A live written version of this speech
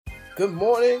Good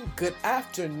morning, good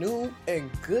afternoon,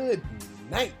 and good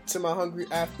night to my hungry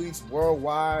athletes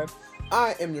worldwide.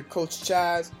 I am your coach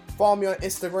Chaz. Follow me on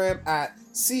Instagram at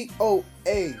COACHCHAZZ.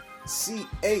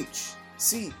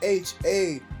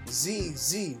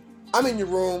 I'm in your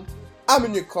room. I'm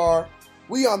in your car.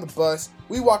 We on the bus.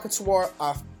 We walking toward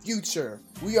our future.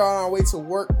 We are on our way to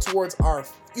work towards our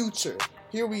future.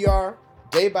 Here we are,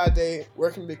 day by day,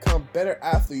 working to become better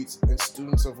athletes and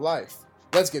students of life.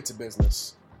 Let's get to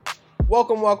business.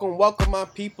 Welcome, my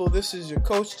people. This is your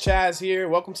coach Chaz here.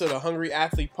 Welcome to the Hungry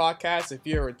Athlete Podcast. If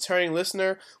you're a returning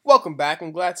listener, welcome back.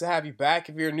 I'm glad to have you back.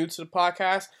 If you're new to the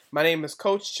podcast, my name is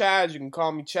Coach Chaz. You can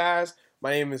call me Chaz.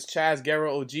 My name is Chaz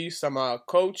Guerrero OG. So I'm a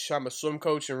coach. I'm a swim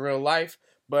coach in real life,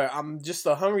 but I'm just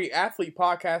a Hungry Athlete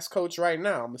Podcast coach right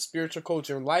now. I'm a spiritual coach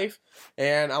in life,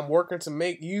 and I'm working to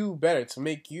make you better, to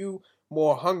make you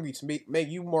more hungry, to make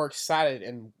you more excited,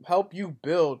 and help you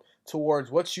build towards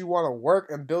what you want to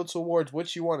work and build towards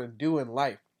what you want to do in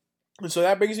life. And so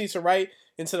that brings me to right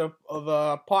into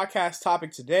the podcast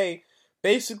topic today.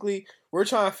 Basically, we're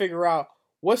trying to figure out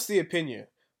what's the opinion.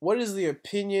 What is the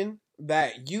opinion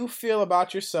that you feel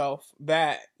about yourself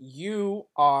that you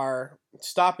are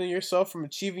stopping yourself from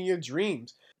achieving your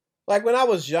dreams? Like when I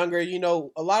was younger,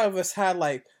 a lot of us had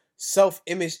like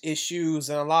self-image issues,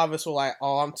 and a lot of us were like,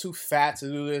 oh, I'm too fat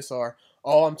to do this, or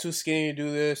oh, I'm too skinny to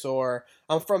do this, or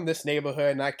I'm from this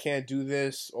neighborhood and I can't do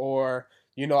this, or,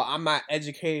 I'm not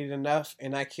educated enough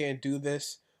and I can't do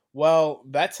this. Well,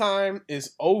 that time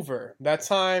is over. That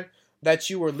time that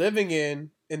you were living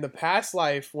in the past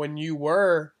life when you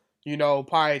were,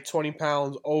 probably 20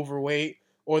 pounds overweight,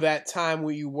 or that time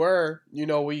where you were,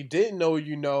 where you didn't know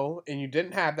and you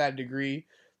didn't have that degree.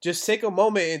 Just take a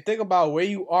moment and think about where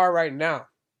you are right now.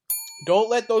 Don't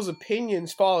let those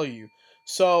opinions follow you.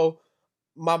 So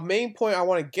my main point I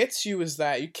want to get to is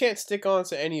that you can't stick on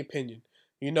to any opinion.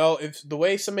 If the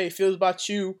way somebody feels about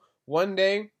you one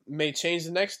day may change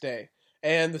the next day.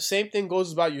 And the same thing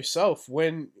goes about yourself.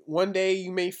 When one day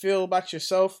you may feel about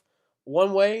yourself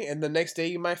one way and the next day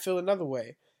you might feel another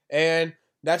way. And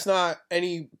that's not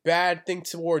any bad thing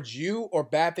towards you or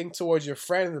bad thing towards your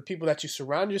friend and the people that you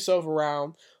surround yourself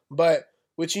around. But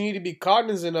what you need to be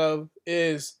cognizant of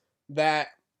is that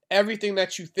everything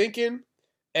that you're thinking,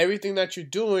 everything that you're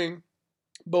doing,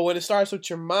 but when it starts with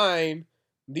your mind,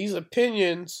 these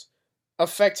opinions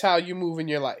affect how you move in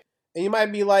your life. And you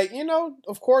might be like,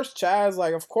 of course, Chaz,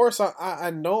 like, of course, I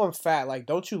know I'm fat. Like,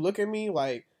 don't you look at me?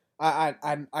 Like,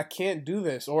 I can't do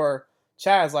this. Or,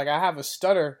 Chaz, like, I have a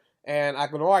stutter and I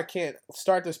know I can't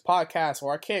start this podcast,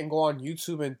 or I can't go on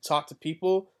YouTube and talk to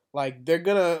people. Like, they're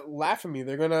going to laugh at me.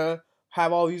 They're going to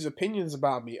have all these opinions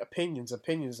about me. Opinions.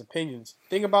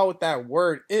 Think about what that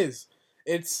word is.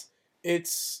 It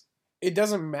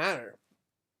doesn't matter.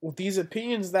 With these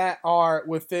opinions that are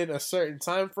within a certain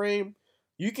time frame,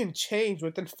 you can change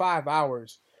within 5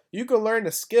 hours. You can learn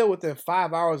a skill within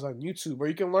 5 hours on YouTube, or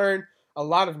you can learn a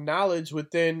lot of knowledge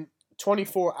within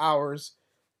 24 hours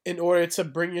in order to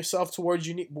bring yourself towards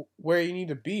where you need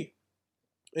to be.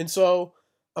 And so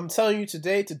I'm telling you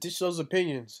today to ditch those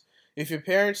opinions. If your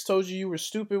parents told you were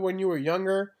stupid when you were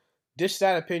younger, ditch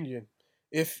that opinion.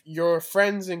 If your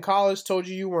friends in college told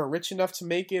you weren't rich enough to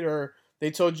make it, or they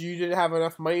told you didn't have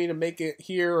enough money to make it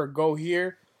here or go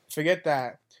here, forget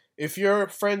that. If your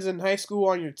friends in high school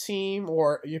on your team,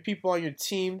 or your people on your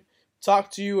team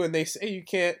talk to you and they say you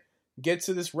can't get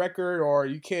to this record or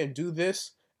you can't do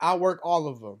this, outwork all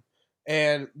of them.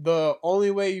 And the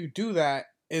only way you do that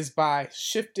is by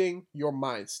shifting your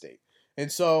mind state.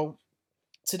 And so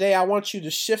today I want you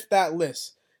to shift that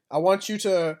list. I want you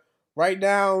to write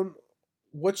down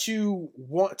what you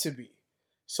want to be.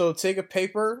 So take a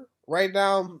paper, write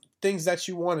down things that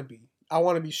you want to be. I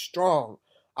want to be strong.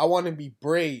 I want to be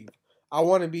brave. I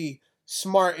want to be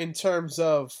smart in terms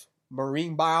of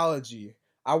marine biology.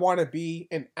 I want to be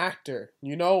an actor.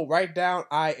 Write down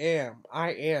I am,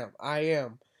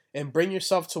 and bring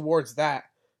yourself towards that.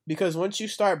 Because once you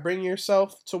start bringing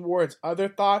yourself towards other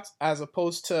thoughts as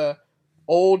opposed to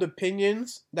old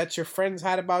opinions that your friends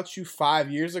had about you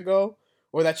 5 years ago,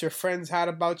 or that your friends had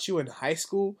about you in high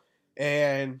school,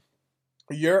 and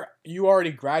you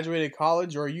already graduated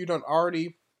college, or you done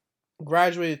already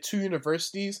graduated 2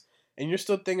 universities, and you're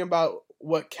still thinking about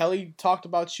what Kelly talked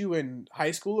about you in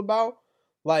high school about.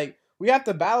 Like, we have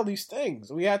to battle these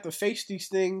things. We have to face these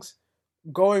things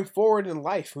going forward in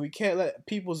life. We can't let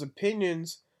people's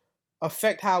opinions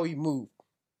affect how we move.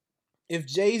 If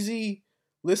Jay-Z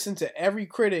listened to every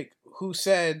critic who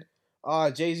said,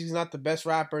 Jay-Z's not the best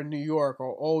rapper in New York,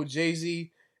 or, oh,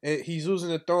 Jay-Z, he's losing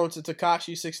the throne to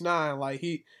Tekashi 6ix9ine, like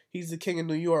he's the king of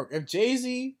New York. If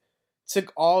Jay-Z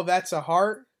took all that to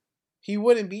heart, he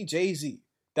wouldn't be Jay-Z.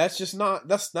 That's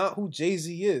not who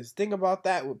Jay-Z is. Think about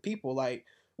that with people. Like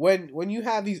when you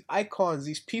have these icons,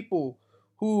 these people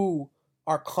who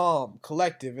are calm,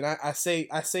 collective, and I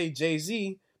say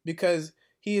Jay-Z because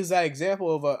he is that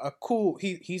example of a cool.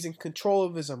 He's in control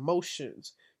of his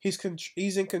emotions.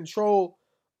 He's in control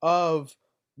of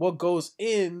what goes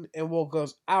in and what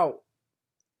goes out.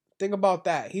 Think about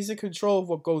that. He's in control of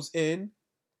what goes in.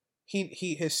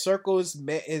 His circle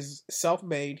is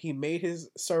self-made. He made his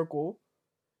circle.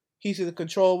 He's in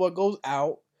control of what goes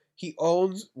out. He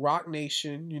owns Roc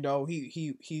Nation. You know,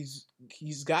 he's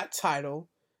got title.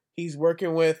 He's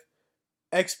working with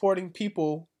exporting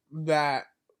people that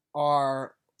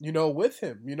are, you know, with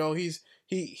him. You know, he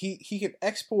can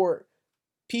export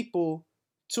people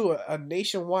to a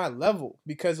nationwide level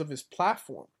because of his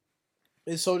platform.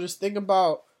 And so just think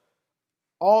about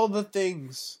all the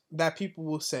things that people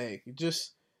will say.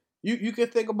 Just you can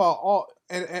think about all,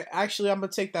 and actually I'm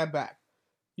gonna take that back.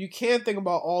 You can't think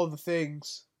about all the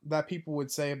things that people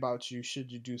would say about you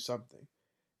should you do something.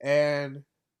 And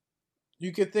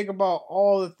you can think about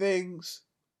all the things,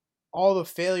 all the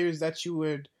failures that you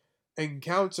would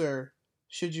encounter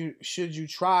should you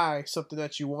try something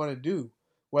that you want to do,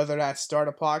 whether that's start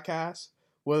a podcast,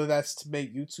 whether that's to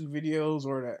make YouTube videos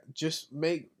or to just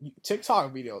make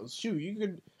TikTok videos. Shoot,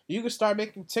 you could start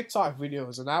making TikTok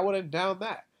videos, and I wouldn't down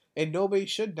that, and nobody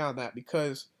should down that,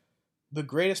 because the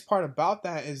greatest part about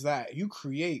that is that you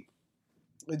create.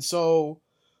 And so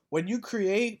when you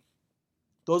create,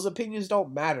 those opinions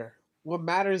don't matter. What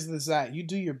matters is that you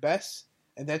do your best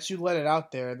and that you let it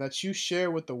out there and that you share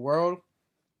with the world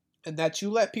and that you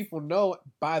let people know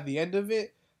by the end of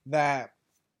it that,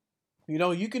 you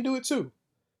know, you can do it too.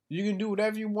 You can do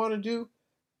whatever you want to do.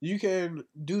 You can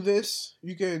do this.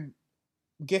 You can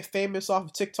get famous off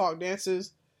of TikTok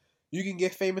dances. You can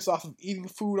get famous off of eating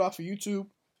food off of YouTube.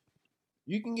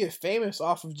 You can get famous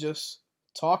off of just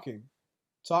talking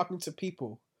to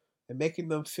people and making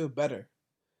them feel better.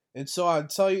 And so I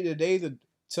tell you today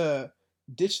to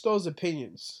ditch those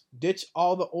opinions. Ditch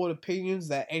all the old opinions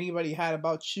that anybody had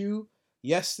about you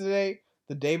yesterday,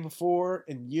 the day before,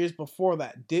 and years before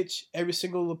that. Ditch every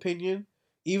single opinion,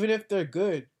 even if they're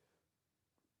good.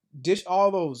 Ditch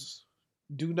all those.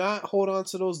 Do not hold on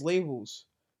to those labels,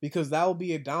 because that will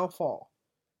be a downfall.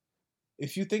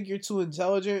 If you think you're too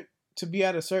intelligent to be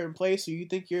at a certain place, or you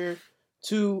think you're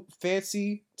too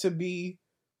fancy to be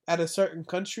at a certain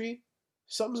country,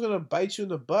 something's going to bite you in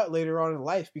the butt later on in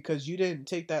life because you didn't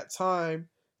take that time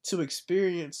to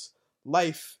experience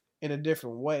life in a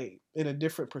different way, in a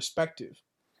different perspective.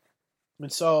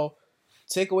 And so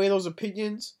take away those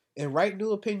opinions and write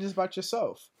new opinions about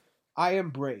yourself. I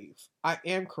am brave. I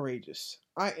am courageous.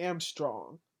 I am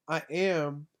strong. I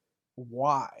am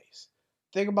wise.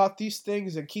 Think about these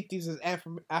things and keep these as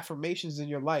affirmations in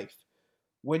your life.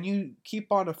 When you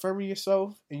keep on affirming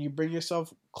yourself and you bring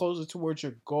yourself closer towards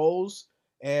your goals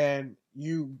and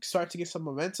you start to get some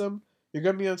momentum, you're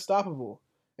going to be unstoppable.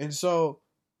 And so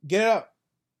get up.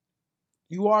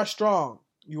 You are strong.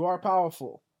 You are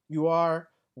powerful. You are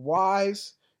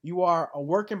wise. You are a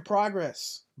work in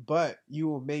progress, but you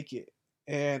will make it.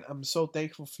 And I'm so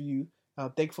thankful for you.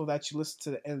 I'm thankful that you listened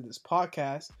to the end of this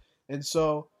podcast. And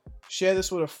so share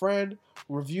this with a friend,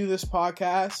 review this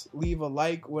podcast, leave a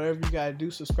like, whatever you got to do,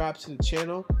 subscribe to the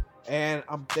channel. And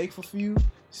I'm thankful for you.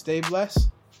 Stay blessed.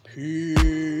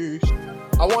 Peace.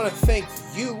 I want to thank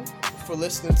you for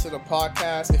listening to the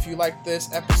podcast. If you like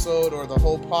this episode or the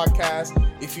whole podcast,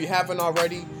 if you haven't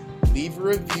already, leave a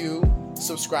review,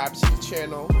 subscribe to the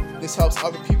channel. This helps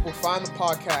other people find the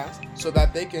podcast so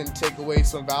that they can take away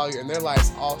some value in their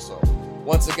lives also.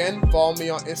 Once again, follow me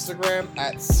on Instagram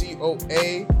at COACHCHAZZ.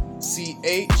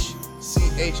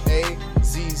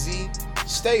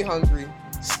 Stay hungry,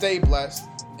 stay blessed,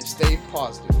 and stay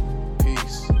positive.